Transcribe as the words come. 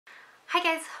Hi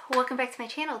guys, welcome back to my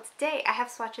channel. Today I have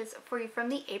swatches for you from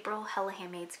the April Hella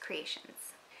Handmade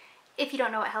Creations. If you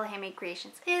don't know what Hella Handmade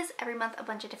Creations is, every month a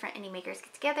bunch of different indie makers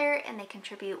get together and they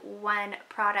contribute one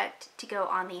product to go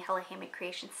on the Hella Handmade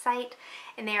Creations site,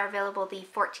 and they are available the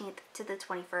 14th to the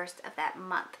 21st of that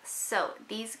month. So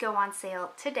these go on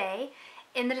sale today.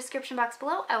 In the description box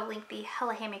below, I will link the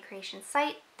Hella Handmade Creations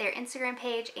site, their Instagram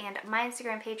page, and my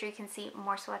Instagram page where you can see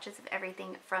more swatches of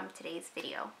everything from today's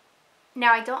video.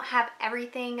 Now, I don't have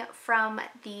everything from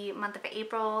the month of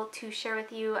April to share with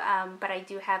you, but I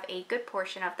do have a good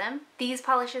portion of them. These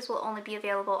polishes will only be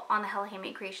available on the Hella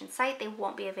Handmade Creations site. They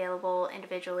won't be available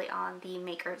individually on the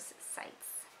makers'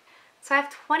 sites. So I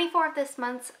have 24 of this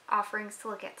month's offerings to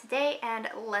look at today, and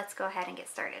let's go ahead and get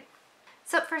started.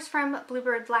 So first, from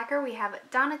Bluebird Lacquer, we have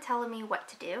Donna Telling Me What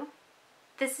to Do.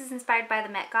 This is inspired by the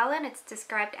Met Gala, and it's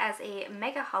described as a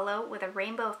mega hollow with a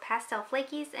rainbow of pastel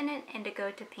flakies and an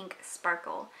indigo to pink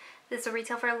sparkle. This will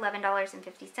retail for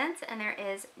 $11.50, and there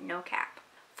is no cap.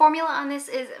 Formula on this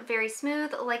is very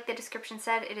smooth. Like the description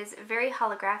said, it is very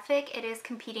holographic. It is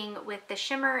competing with the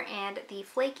shimmer and the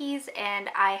flakies, and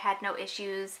I had no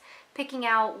issues picking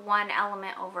out one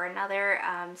element over another.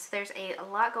 So there's a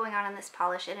lot going on in this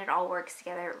polish, and it all works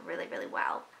together really, really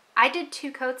well. I did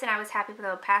 2 coats and I was happy with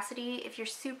the opacity. If you're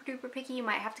super duper picky, you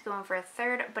might have to go in for a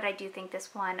third, but I do think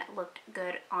this one looked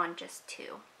good on just 2.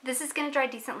 This is going to dry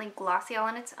decently glossy all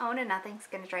on its own, and nothing's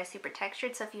going to dry super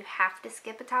textured, so if you have to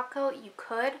skip a top coat, you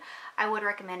could. I would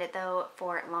recommend it though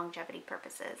for longevity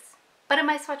purposes. But in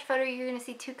my swatch photo, you're going to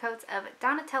see 2 coats of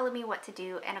Donna Telling Me What to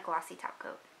Do and a glossy top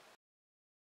coat.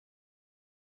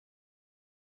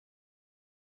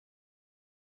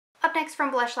 Up next, from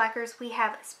Blush Lacquers, we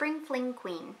have Spring Fling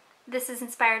Queen. This is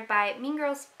inspired by Mean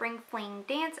Girls' Spring Fling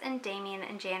Dance and Damien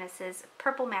and Janice's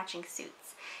purple matching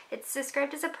suits. It's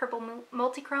described as a purple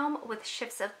multichrome with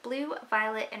shifts of blue,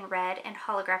 violet, and red and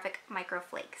holographic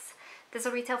microflakes. This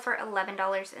will retail for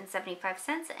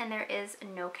 $11.75, and there is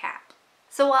no cap.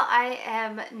 So while I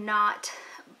am not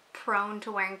prone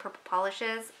to wearing purple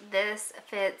polishes, this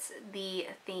fits the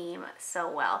theme so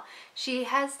well. She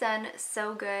has done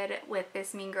so good with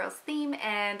this Mean Girls theme,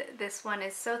 and this one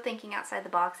is so thinking outside the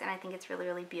box, and I think it's really,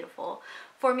 really beautiful.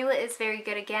 Formula is very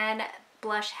good again.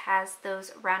 Blush has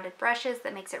those rounded brushes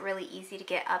that makes it really easy to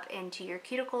get up into your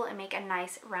cuticle and make a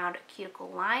nice round cuticle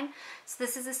line. So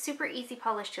this is a super easy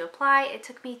polish to apply. It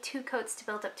took me 2 coats to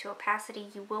build up to opacity.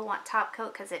 You will want top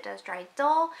coat because it does dry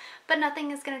dull, but nothing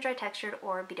is going to dry textured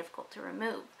or be difficult to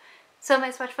remove. So in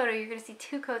my swatch photo, you're going to see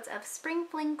 2 coats of Spring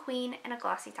Fling Queen and a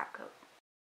glossy top coat.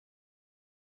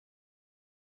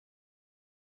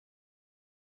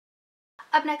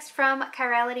 Up next, from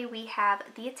Chirality, we have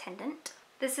the Attendant.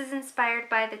 This is inspired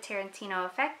by the Tarantino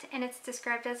effect, and it's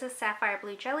described as a sapphire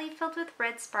blue jelly filled with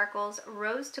red sparkles,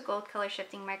 rose to gold color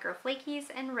shifting micro flakies,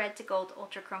 and red to gold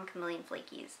ultra chrome chameleon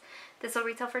flakies. This will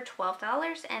retail for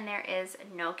 $12, and there is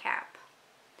no cap.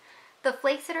 The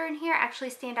flakes that are in here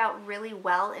actually stand out really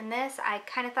well in this. I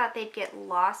kind of thought they'd get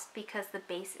lost because the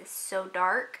base is so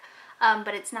dark.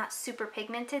 But it's not super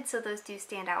pigmented, so those do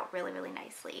stand out really, really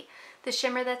nicely. The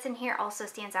shimmer that's in here also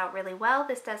stands out really well.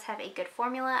 This does have a good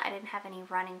formula. I didn't have any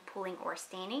running, pooling, or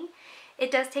staining.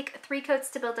 It does take 3 coats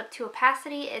to build up to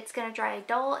opacity. It's going to dry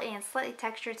dull and slightly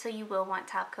textured, so you will want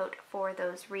top coat for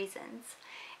those reasons.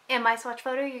 In my swatch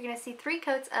photo, you're going to see 3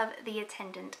 coats of the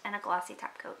Attendant and a glossy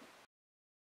top coat.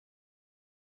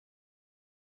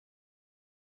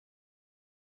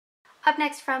 Up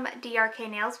next, from DRK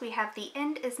Nails, we have The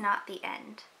End Is Not the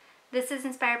End. This is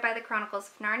inspired by the Chronicles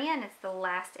of Narnia, and it's the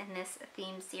last in this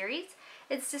theme series.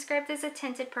 It's described as a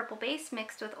tinted purple base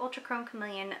mixed with ultra chrome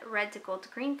chameleon red to gold to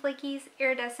green flakies,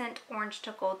 iridescent orange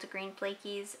to gold to green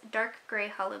flakies, dark gray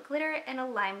hollow glitter, and a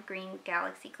lime green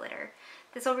galaxy glitter.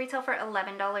 This will retail for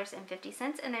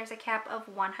 $11.50, and there's a cap of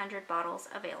 100 bottles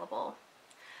available.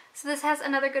 So this has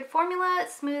another good formula,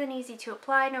 smooth and easy to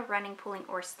apply, no running, pooling,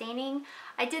 or staining.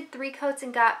 I did 3 coats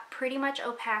and got pretty much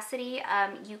opacity.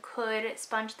 You could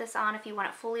sponge this on if you want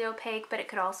it fully opaque, but it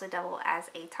could also double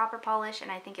as a topper polish, and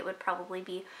I think it would probably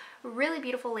be really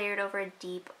beautiful layered over a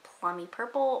deep plummy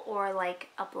purple or like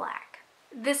a black.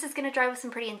 This is going to dry with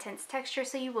some pretty intense texture,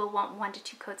 so you will want 1 to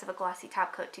 2 coats of a glossy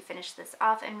top coat to finish this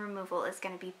off, and removal is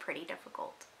going to be pretty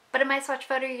difficult. But in my swatch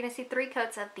photo, you're going to see 3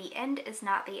 coats of The End Is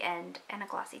Not the End and a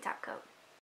glossy top coat.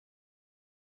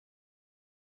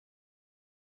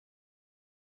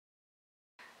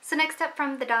 So next up,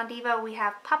 from the Dawn Diva, we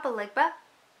have Papa Legba.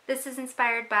 This is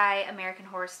inspired by American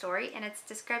Horror Story, and it's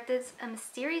described as a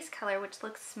mysterious color which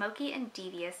looks smoky and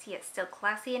devious, yet still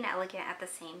classy and elegant at the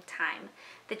same time.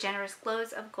 The generous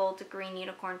glows of gold to green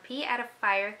unicorn pea add a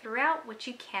fire throughout which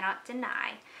you cannot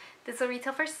deny. This will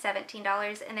retail for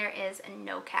 $17 and there is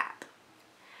no cap.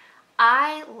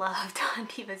 I love Dawn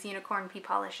Diva's Unicorn Pea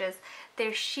Polishes.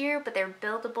 They're sheer, but they're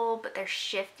buildable, but they're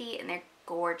shifty, and they're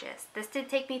gorgeous. This did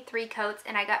take me 3 coats,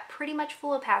 and I got pretty much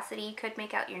full opacity. You could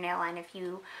make out your nail line if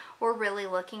you were really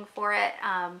looking for it,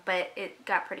 but it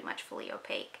got pretty much fully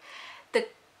opaque. The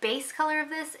base color of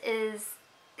this is,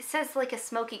 it says like a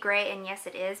smoky gray, and yes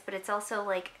it is, but it's also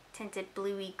like tinted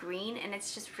bluey green, and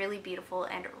it's just really beautiful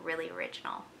and really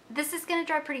original. This is going to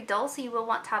dry pretty dull, so you will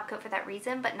want top coat for that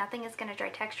reason, but nothing is going to dry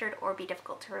textured or be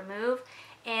difficult to remove.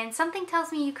 And something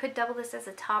tells me you could double this as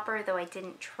a topper, though I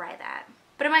didn't try that.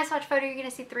 But in my swatch photo, you're going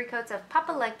to see 3 coats of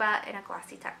Papa Legba and a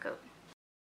glossy top coat.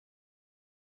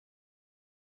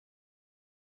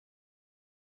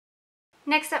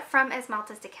 Next up from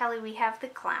Esmaltes da Kelly, we have the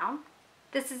Clown.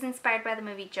 This is inspired by the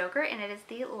movie Joker, and it is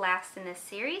the last in this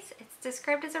series. It's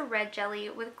described as a red jelly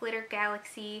with glitter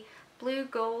galaxy, blue,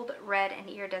 gold, red, and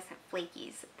iridescent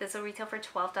flakies. This will retail for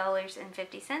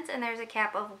 $12.50, and there's a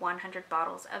cap of 100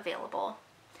 bottles available.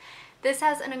 This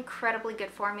has an incredibly good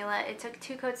formula. It took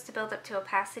 2 coats to build up to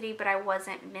opacity, but I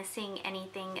wasn't missing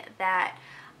anything that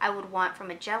I would want from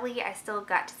a jelly. I still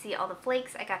got to see all the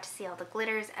flakes, I got to see all the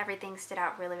glitters, everything stood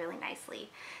out really, really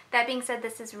nicely. That being said,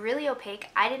 this is really opaque.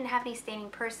 I didn't have any staining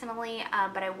personally,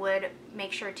 but I would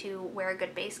make sure to wear a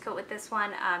good base coat with this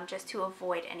one just to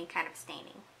avoid any kind of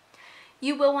staining.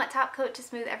 You will want top coat to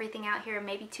smooth everything out here,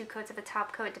 maybe 2 coats of a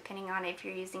top coat depending on if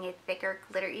you're using a thicker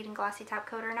glitter eating glossy top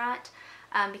coat or not,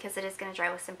 because it is going to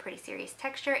dry with some pretty serious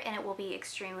texture and it will be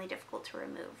extremely difficult to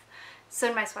remove. So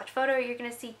in my swatch photo, you're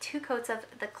going to see 2 coats of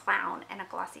the Clown and a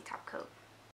glossy top coat.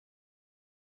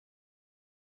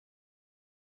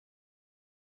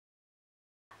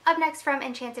 Up next from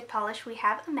Enchanted Polish, we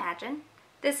have Imagine.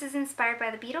 This is inspired by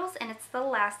the Beatles, and it's the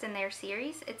last in their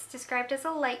series. It's described as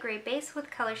a light gray base with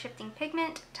color shifting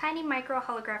pigment, tiny micro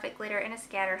holographic glitter, and a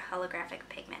scattered holographic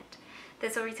pigment.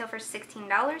 This will retail for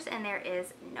 $16, and there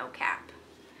is no cap.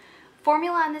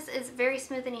 Formula on this is very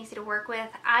smooth and easy to work with.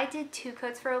 I did 2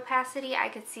 coats for opacity. I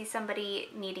could see somebody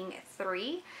needing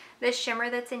 3. The shimmer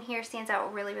that's in here stands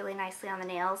out really, really nicely on the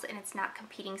nails, and it's not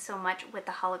competing so much with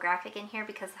the holographic in here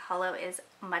because the holo is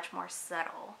much more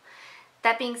subtle.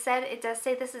 That being said, it does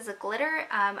say this is a glitter.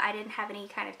 I didn't have any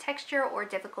kind of texture or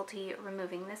difficulty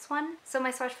removing this one. So my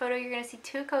swatch photo, you're going to see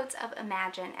 2 coats of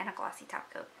Imagine and a glossy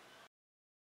top coat.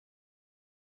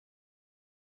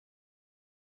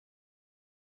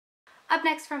 Up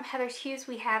next from Heather's Hues,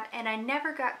 we have And I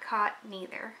Never Got Caught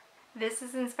Neither. This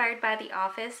is inspired by The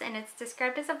Office, and it's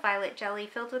described as a violet jelly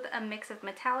filled with a mix of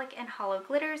metallic and hollow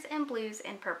glitters and blues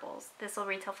and purples. This will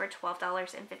retail for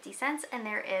 $12.50, and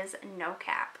there is no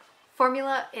cap.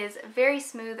 Formula is very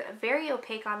smooth, very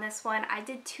opaque on this one. I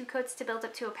did 2 coats to build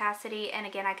up to opacity, and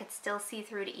again, I could still see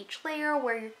through to each layer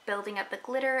where you're building up the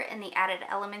glitter and the added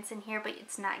elements in here, but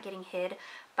it's not getting hid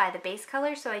by the base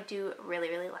color, so I do really,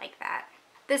 really like that.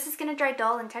 This is going to dry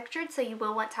dull and textured, so you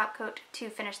will want top coat to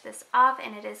finish this off,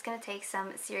 and it is going to take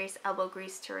some serious elbow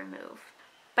grease to remove.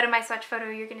 But in my swatch photo,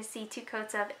 you're going to see 2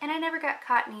 coats of And I Never Got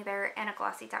Caught Neither and a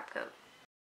glossy top coat.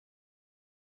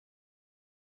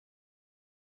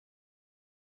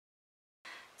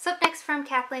 So up next from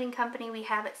Kathleen Co, we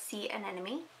have See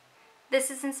Anemone. This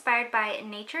is inspired by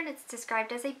nature, and it's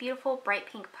described as a beautiful bright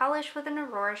pink polish with an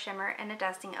aurora shimmer and a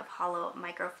dusting of hollow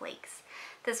microflakes.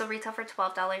 This will retail for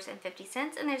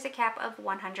 $12.50, and there's a cap of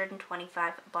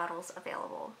 125 bottles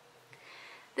available.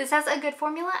 This has a good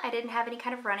formula. I didn't have any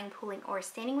kind of running, pooling, or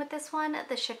staining with this one.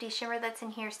 The shifty shimmer that's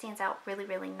in here stands out really,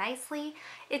 really nicely.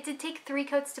 It did take 3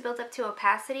 coats to build up to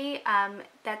opacity.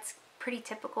 That's pretty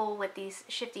typical with these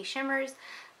shifty shimmers.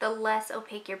 The less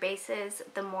opaque your base is,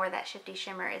 the more that shifty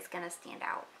shimmer is going to stand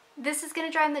out. This is going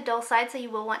to dry on the dull side, so you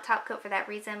will want top coat for that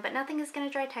reason, but nothing is going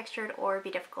to dry textured or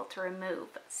be difficult to remove.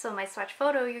 So my swatch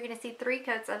photo, you're going to see 3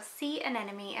 coats of See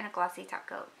Anemone and a glossy top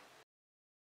coat.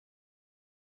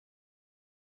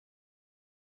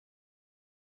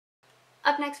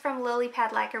 Up next from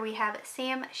Lilypad Lacquer, we have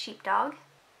Sam Sheepdog.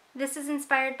 This is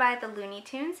inspired by the Looney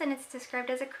Tunes, and it's described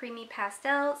as a creamy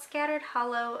pastel, scattered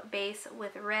hollow base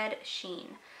with red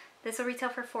sheen. This will retail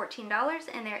for $14,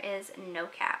 and there is no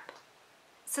cap.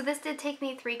 So this did take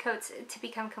me 3 coats to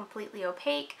become completely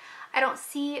opaque. I don't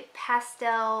see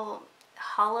pastel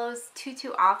hollows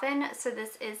too often, so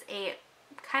this is a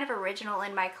kind of original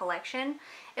in my collection.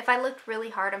 If I looked really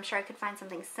hard, I'm sure I could find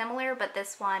something similar, but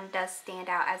this one does stand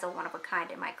out as a one-of-a-kind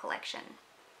in my collection.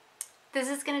 This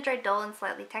is going to dry dull and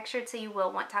slightly textured, so you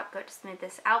will want top coat to smooth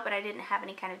this out, but I didn't have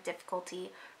any kind of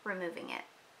difficulty removing it.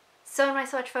 So in my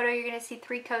swatch photo, you're going to see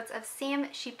 3 coats of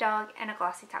Sam Sheepdog and a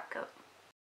glossy top coat.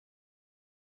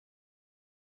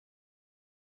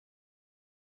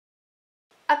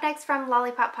 Up next from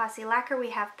Lollipop Posse Lacquer,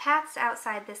 we have Paths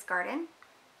Outside This Garden.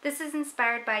 This is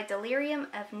inspired by Delirium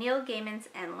of Neil Gaiman's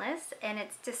Endless, and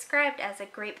it's described as a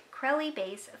grape crelly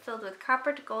base filled with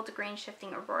copper to gold to green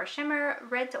shifting aurora shimmer,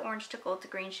 red to orange to gold to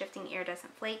green shifting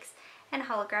iridescent flakes, and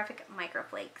holographic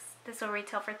microflakes. This will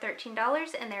retail for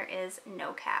 $13 and there is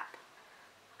no cap.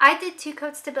 I did 2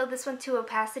 coats to build this one to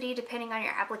opacity. Depending on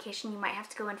your application, you might have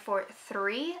to go in for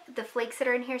 3. The flakes that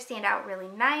are in here stand out really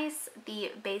nice.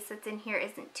 The base that's in here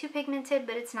isn't too pigmented,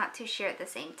 but it's not too sheer at the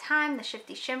same time. The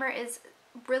shifty shimmer is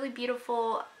really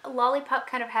beautiful. Lollipop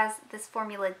kind of has this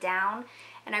formula down,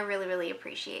 and I really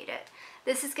appreciate it.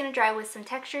 This is going to dry with some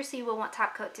texture, so you will want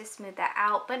top coat to smooth that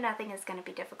out, but nothing is going to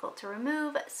be difficult to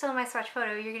remove. So in my swatch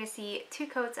photo, you're going to see 2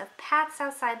 coats of Paths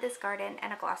Outside This Garden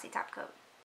and a glossy top coat.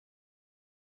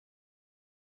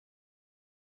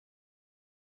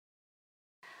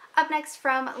 Up next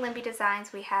from LynB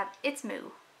Designs, we have It's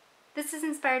Moo. This is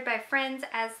inspired by Friends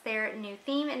as their new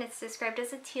theme, and it's described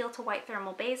as a teal to white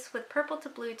thermal base with purple to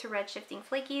blue to red shifting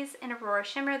flakies and aurora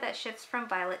shimmer that shifts from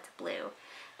violet to blue.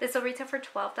 This will retail for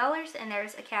 $12 and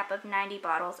there's a cap of 90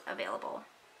 bottles available.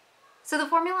 So the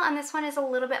formula on this one is a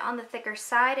little bit on the thicker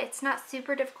side. It's not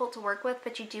super difficult to work with,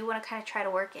 but you do want to kind of try to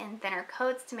work in thinner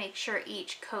coats to make sure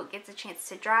each coat gets a chance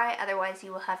to dry. Otherwise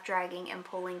you will have dragging and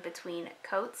pulling between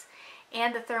coats.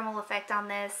 And the thermal effect on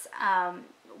this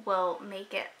will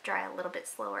make it dry a little bit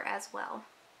slower as well.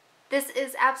 This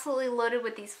is absolutely loaded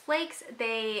with these flakes.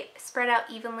 They spread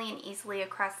out evenly and easily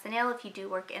across the nail if you do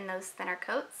work in those thinner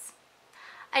coats.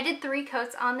 I did 3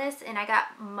 coats on this and I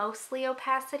got mostly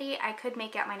opacity. I could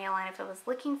make out my nail line if I was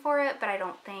looking for it, but I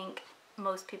don't think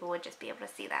most people would just be able to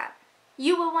see that.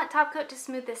 You will want top coat to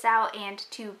smooth this out and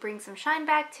to bring some shine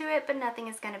back to it, but nothing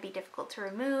is going to be difficult to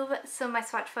remove. So in my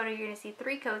swatch photo, you're going to see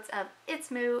 3 coats of It's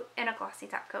Moo and a glossy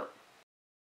top coat.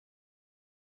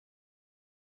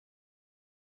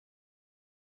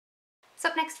 So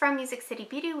up next from Music City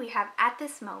Beauty, we have At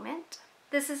This Moment.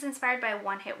 This is inspired by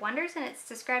One Hit Wonders, and it's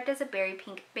described as a berry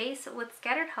pink base with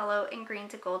scattered hollow and green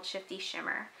to gold shifty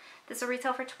shimmer. This will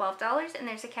retail for $12 and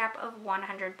there's a cap of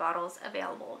 100 bottles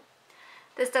available.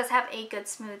 This does have a good,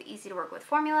 smooth, easy to work with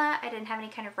formula. I didn't have any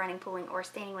kind of running, pooling, or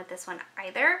staining with this one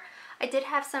either. I did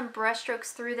have some brush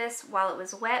strokes through this while it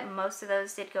was wet. Most of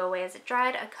those did go away as it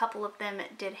dried. A couple of them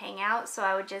did hang out, so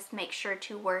I would just make sure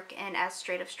to work in as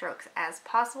straight of strokes as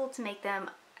possible to make them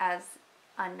as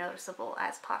unnoticeable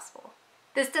as possible.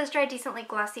 This does dry decently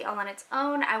glossy all on its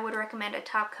own. I would recommend a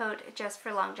top coat just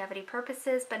for longevity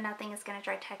purposes, but nothing is going to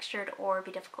dry textured or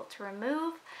be difficult to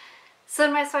remove. So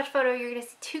in my swatch photo, you're going to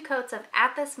see 2 coats of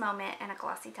At This Moment and a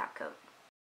glossy top coat.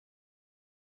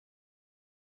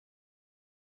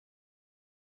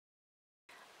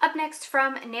 Up next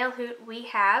from Nail Hoot, we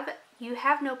have You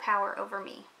Have No Power Over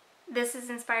Me. This is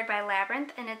inspired by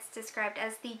Labyrinth, and it's described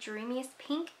as the dreamiest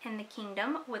pink in the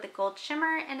kingdom with a gold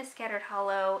shimmer and a scattered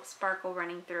hollow sparkle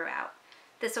running throughout.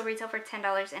 This will retail for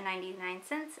 $10.99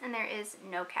 and there is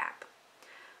no cap.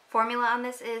 Formula on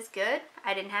this is good.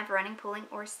 I didn't have running, pooling,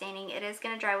 or staining. It is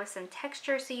going to dry with some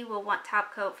texture, so you will want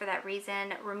top coat for that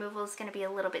reason. Removal is going to be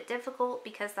a little bit difficult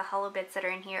because the hollow bits that are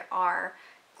in here are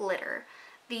glitter.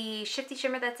 The shifty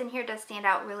shimmer that's in here does stand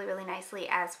out really nicely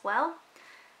as well.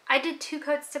 I did 2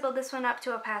 coats to build this one up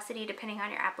to opacity. Depending on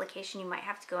your application, you might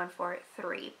have to go in for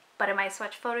 3. But in my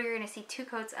swatch photo, you're going to see 2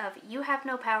 coats of You Have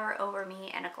No Power Over Me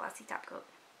and a glossy top coat.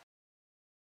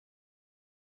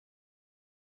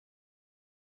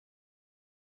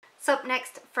 So up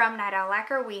next from Night Owl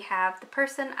Lacquer, we have The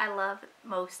Person I Love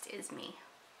Most Is Me.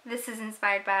 This is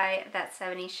inspired by That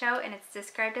 70s Show, and it's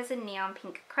described as a neon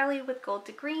pink crelly with gold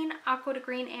to green, aqua to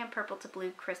green, and purple to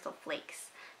blue crystal flakes.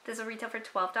 This will retail for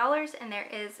 $12 and there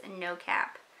is no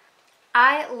cap.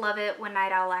 I love it when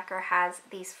Night Owl Lacquer has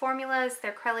these formulas.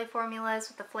 They're crelly formulas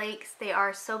with the flakes. They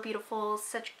are so beautiful,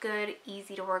 such good,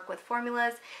 easy to work with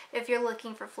formulas. If you're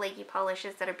looking for flaky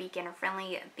polishes that are beginner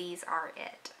friendly, these are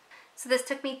it. So this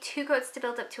took me 2 coats to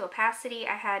build up to opacity.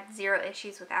 I had 0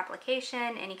 issues with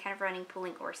application, any kind of running,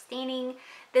 pooling, or staining.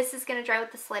 This is going to dry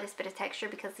with the slightest bit of texture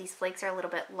because these flakes are a little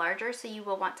bit larger, so you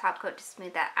will want top coat to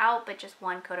smooth that out, but just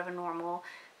 1 coat of a normal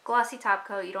glossy top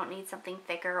coat. You don't need something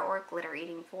thicker or glitter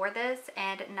eating for this,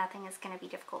 and nothing is going to be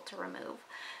difficult to remove.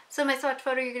 So in my swatch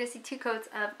photo, you're going to see 2 coats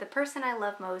of The Person I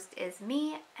Love Most Is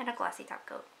Me and a glossy top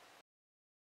coat.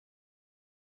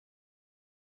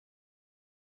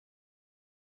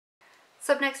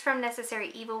 So up next from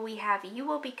Necessary Evil, we have You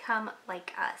Will Become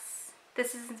Like Us.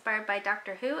 This is inspired by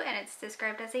Doctor Who, and it's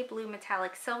described as a blue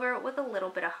metallic silver with a little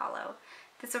bit of hollow.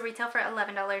 This will retail for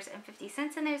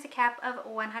 $11.50 and there's a cap of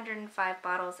 105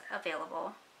 bottles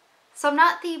available. So I'm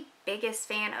not the biggest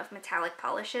fan of metallic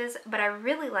polishes, but I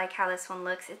really like how this one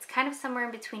looks. It's kind of somewhere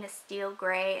in between a steel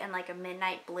gray and like a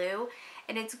midnight blue,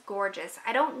 and it's gorgeous.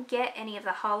 I don't get any of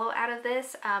the hollow out of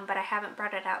this, but I haven't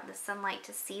brought it out in the sunlight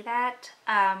to see that.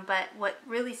 But what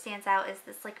really stands out is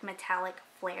this like metallic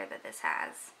flare that this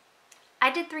has. I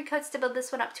did 3 coats to build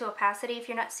this one up to opacity. If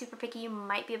you're not super picky, you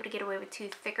might be able to get away with 2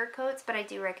 thicker coats, but I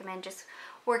do recommend just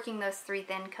working those 3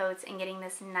 thin coats and getting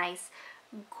this nice,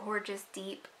 gorgeous,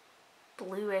 deep,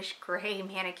 bluish gray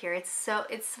manicure. It's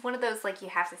one of those like you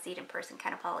have to see it in person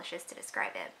kind of polishes to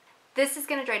describe it. This is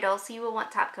going to dry dull, so you will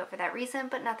want top coat for that reason,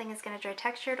 but nothing is going to dry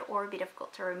textured or be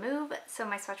difficult to remove. So in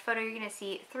my swatch photo, you're going to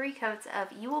see 3 coats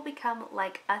of You Will Become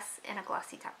Like Us in a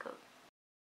glossy top coat.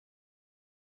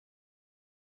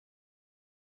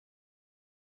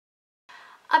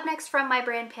 Up next from my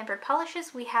brand Pampered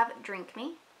Polishes, we have Drink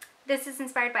Me. This is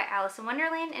inspired by Alice in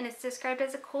Wonderland, and it's described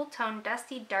as a cool toned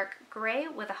dusty dark gray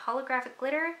with a holographic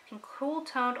glitter and cool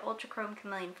toned ultra chrome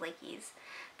chameleon flakies.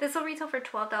 This will retail for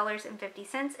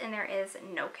 $12.50, and there is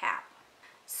no cap.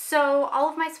 So all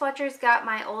of my swatchers got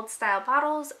my old style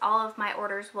bottles. All of my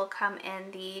orders will come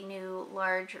in the new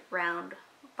large round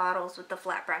bottles with the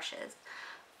flat brushes.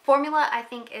 Formula I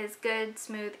think is good,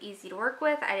 smooth, easy to work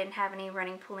with. I didn't have any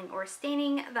running, pooling, or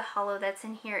staining. The hollow that's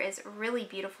in here is really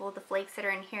beautiful. The flakes that are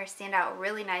in here stand out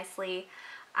really nicely.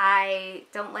 I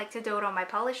don't like to dote on my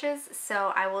polishes,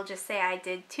 so I will just say I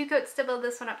did 2 coats to build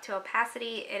this one up to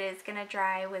opacity. It is going to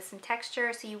dry with some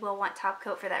texture, so you will want top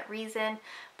coat for that reason,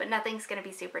 but nothing's going to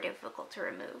be super difficult to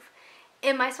remove.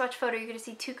 In my swatch photo, you're going to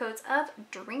see 2 coats of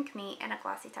Drink Me and a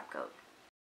glossy top coat.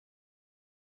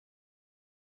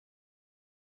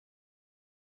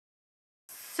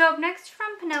 So up next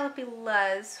from Penelope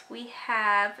Luz, we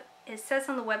have, it says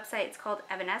on the website it's called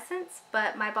Evanescence,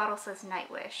 but my bottle says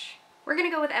Nightwish. We're going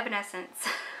to go with Evanescence.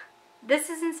 This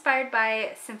is inspired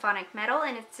by symphonic metal,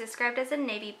 and it's described as a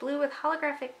navy blue with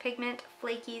holographic pigment,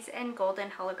 flakies, and golden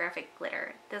holographic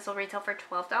glitter. This will retail for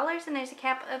 $12, and there's a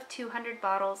cap of 200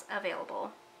 bottles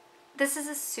available. This is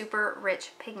a super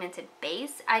rich pigmented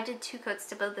base. I did 2 coats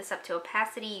to build this up to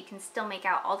opacity. You can still make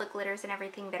out all the glitters and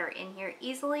everything that are in here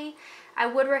easily. I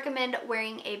would recommend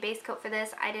wearing a base coat for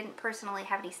this. I didn't personally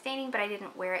have any staining, but I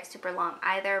didn't wear it super long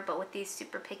either. But with these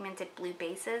super pigmented blue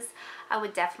bases, I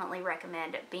would definitely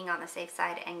recommend being on the safe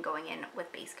side and going in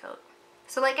with base coat.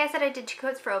 So like I said, I did 2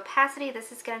 coats for opacity.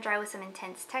 This is going to dry with some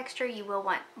intense texture. You will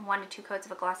want 1 to 2 coats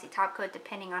of a glossy top coat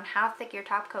depending on how thick your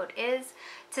top coat is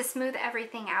to smooth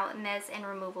everything out in this, and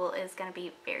removal is going to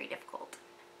be very difficult.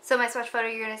 So my swatch photo,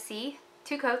 you're going to see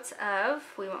 2 coats of,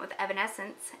 we went with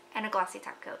Evanescence, and a glossy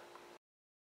top coat.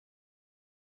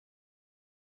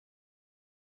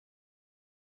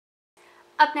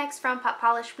 Up next from Pop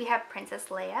Polish, we have Princess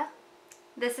Leia.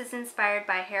 This is inspired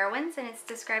by heroines, and it's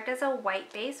described as a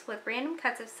white base with random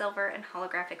cuts of silver and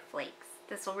holographic flakes.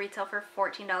 This will retail for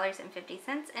 $14.50,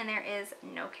 and there is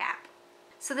no cap.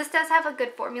 So this does have a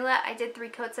good formula. I did 3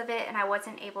 coats of it and I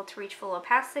wasn't able to reach full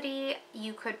opacity.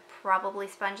 You could probably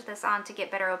sponge this on to get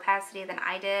better opacity than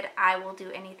I did. I will do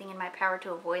anything in my power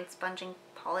to avoid sponging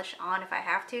polish on if I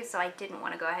have to, so I didn't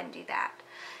want to go ahead and do that.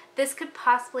 This could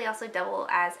possibly also double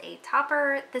as a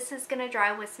topper. This is going to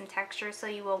dry with some texture, so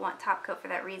you will want top coat for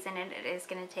that reason, and it is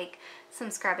going to take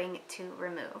some scrubbing to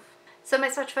remove. So in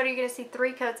my swatch photo, you're going to see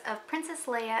 3 coats of Princess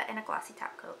Leia and a glossy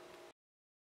top coat.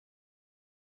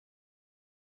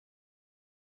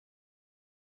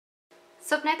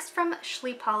 So up next from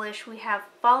Schlee Polish, we have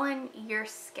Fallen Your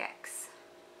Skex.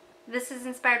 This is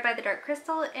inspired by the dark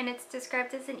crystal, and it's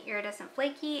described as an iridescent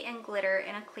flaky and glitter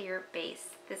in a clear base.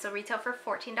 This will retail for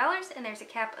 $14, and there's a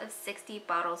cap of 60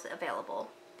 bottles available.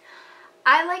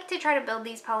 I like to try to build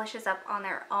these polishes up on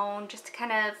their own just to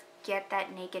kind of get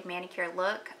that naked manicure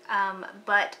look,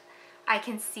 but I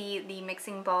can see the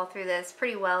mixing ball through this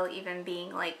pretty well, even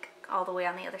being like all the way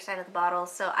on the other side of the bottle,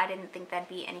 so I didn't think that'd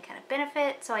be any kind of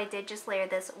benefit, so I did just layer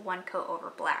this 1 coat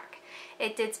over black.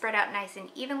 It did spread out nice and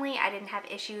evenly. I didn't have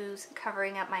issues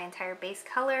covering up my entire base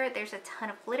color. There's a ton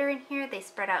of glitter in here. They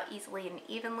spread out easily and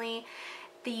evenly.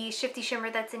 The shifty shimmer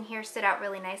that's in here stood out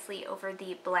really nicely over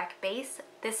the black base.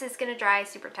 This is going to dry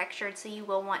super textured, so you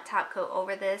will want top coat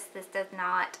over this. This does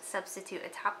not substitute a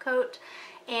top coat,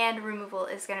 and removal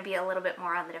is going to be a little bit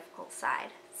more on the difficult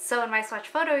side. So in my swatch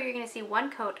photo, you're going to see 1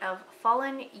 coat of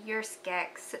Fallen Your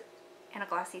Skex and a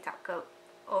glossy top coat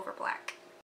over black.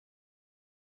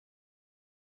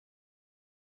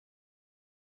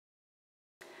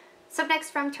 So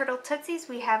next from Turtle Tootsies,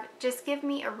 we have Just Give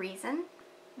Me a Reason.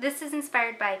 This is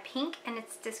inspired by pink, and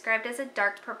it's described as a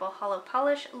dark purple hollow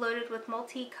polish loaded with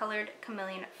multicolored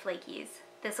chameleon flakies.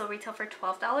 This will retail for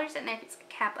 $12, and there's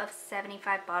a cap of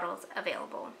 75 bottles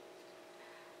available.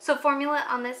 So formula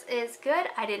on this is good.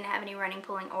 I didn't have any running,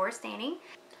 pulling, or staining.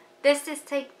 This does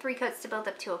take 3 coats to build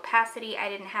up to opacity. I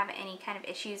didn't have any kind of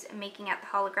issues making out the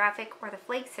holographic or the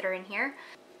flakes that are in here.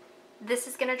 This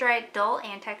is going to dry dull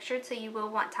and textured, so you will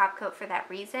want top coat for that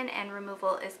reason, and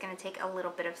removal is going to take a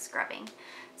little bit of scrubbing.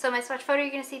 So my swatch photo,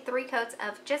 you're going to see 3 coats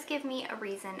of Just Give Me a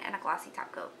Reason and a glossy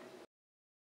top coat.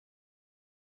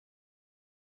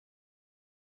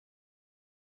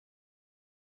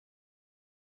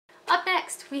 Up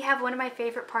next, we have one of my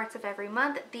favorite parts of every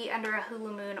month, the Under a Hula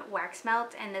Moon wax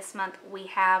melt, and this month we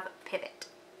have Pivot.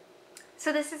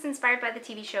 So this is inspired by the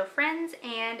TV show Friends,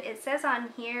 and it says on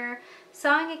here,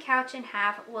 sawing a couch in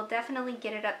half will definitely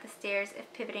get it up the stairs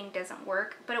if pivoting doesn't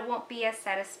work, but it won't be as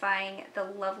satisfying the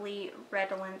lovely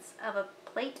redolence of a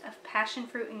plate of passion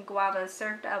fruit and guava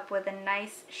served up with a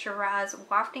nice Shiraz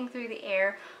wafting through the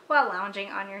air while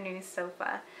lounging on your new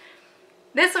sofa.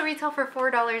 This will retail for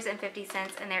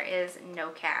 $4.50 and there is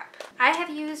no cap. I have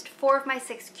used 4 of my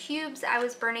 6 cubes. I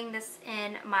was burning this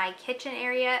in my kitchen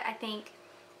area. I think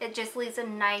it just leaves a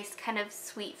nice kind of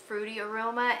sweet fruity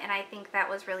aroma, and I think that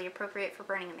was really appropriate for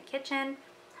burning in the kitchen.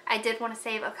 I did want to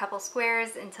save a couple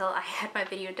squares until I had my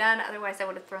video done, otherwise I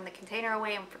would have thrown the container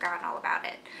away and forgotten all about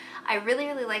it. I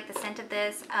really like the scent of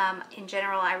this. In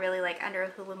general, I really like Under a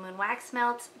Hula Moon wax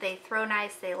melts. They throw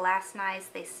nice, they last nice,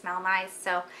 they smell nice,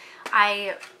 so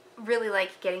I really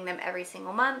like getting them every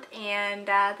single month, and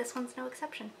this one's no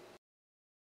exception.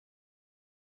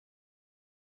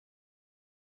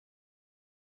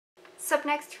 So up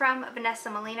next from Vanessa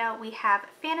Molina, we have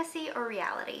Fantasy or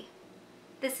Reality.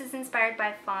 This is inspired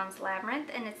by Fawn's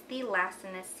Labyrinth, and it's the last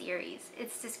in this series.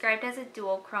 It's described as a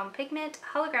dual chrome pigment,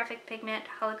 holographic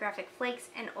flakes,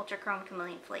 and ultra chrome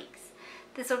chameleon flakes.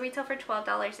 This will retail for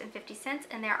 $12.50,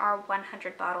 and there are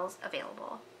 100 bottles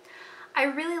available. I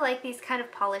really like these kind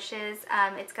of polishes.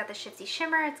 It's got the shifty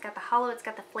shimmer, it's got the hollow, it's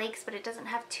got the flakes, but it doesn't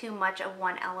have too much of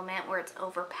one element where it's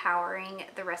overpowering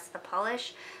the rest of the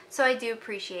polish. So I do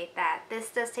appreciate that. This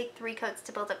does take 3 coats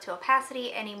to build up to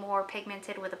opacity. Any more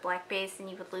pigmented with a black base and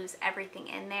you would lose everything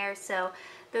in there. So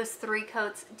those 3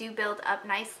 coats do build up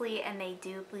nicely, and they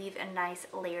do leave a nice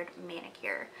layered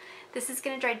manicure. This is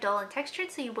going to dry dull and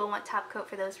textured, so you will want top coat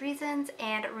for those reasons,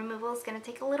 and removal is going to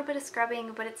take a little bit of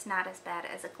scrubbing, but it's not as bad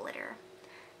as a glitter.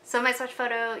 So my swatch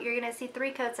photo, you're going to see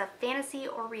 3 coats of Fantasy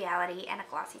or Reality and a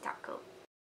glossy top coat.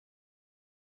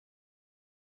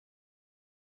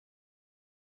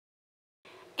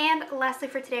 And lastly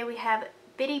for today, we have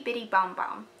Bitty Bitty Bomb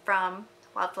Bomb from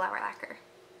Wildflower Lacquer.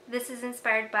 This is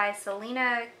inspired by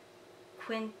Selena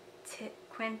Quintanilla.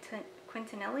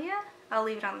 I'll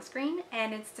leave it on the screen,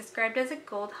 and it's described as a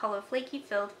gold hollow flaky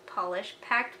filled polish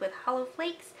packed with hollow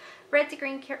flakes, red to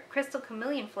green crystal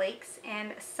chameleon flakes,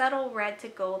 and subtle red to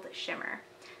gold shimmer.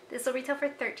 This will retail for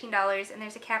 $13, and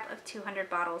there's a cap of 200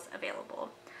 bottles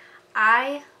available.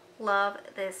 I love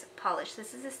this polish.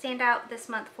 This is a standout this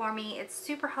month for me. It's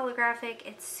super holographic,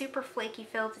 it's super flaky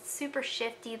filled, it's super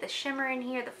shifty. The shimmer in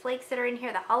here, the flakes that are in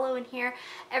here, the hollow in here,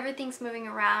 everything's moving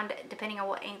around depending on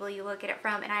what angle you look at it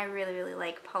from, and I really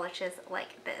like polishes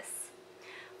like this.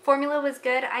 Formula was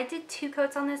good. I did 2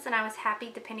 coats on this and I was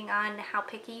happy. Depending on how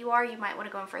picky you are, you might want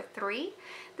to go in for 3.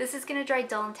 This is going to dry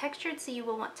dull and textured, so you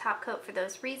will want top coat for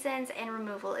those reasons, and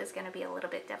removal is going to be a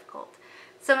little bit difficult.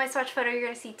 So my swatch photo, you're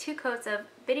going to see 2 coats of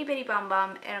Bitty Bitty Bomb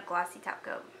Bomb and a glossy top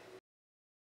coat.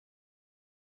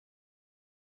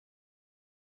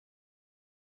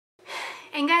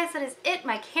 And guys, that is it.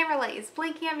 My camera light is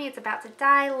blinking at me. It's about to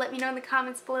die. Let me know in the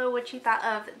comments below what you thought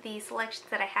of the selections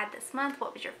that I had this month.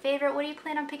 What was your favorite? What do you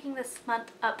plan on picking this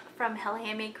month up from Hella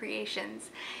Handmade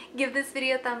Creations? Give this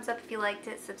video a thumbs up if you liked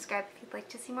it. Subscribe if you'd like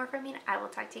to see more from me, and I will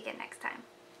talk to you again next time.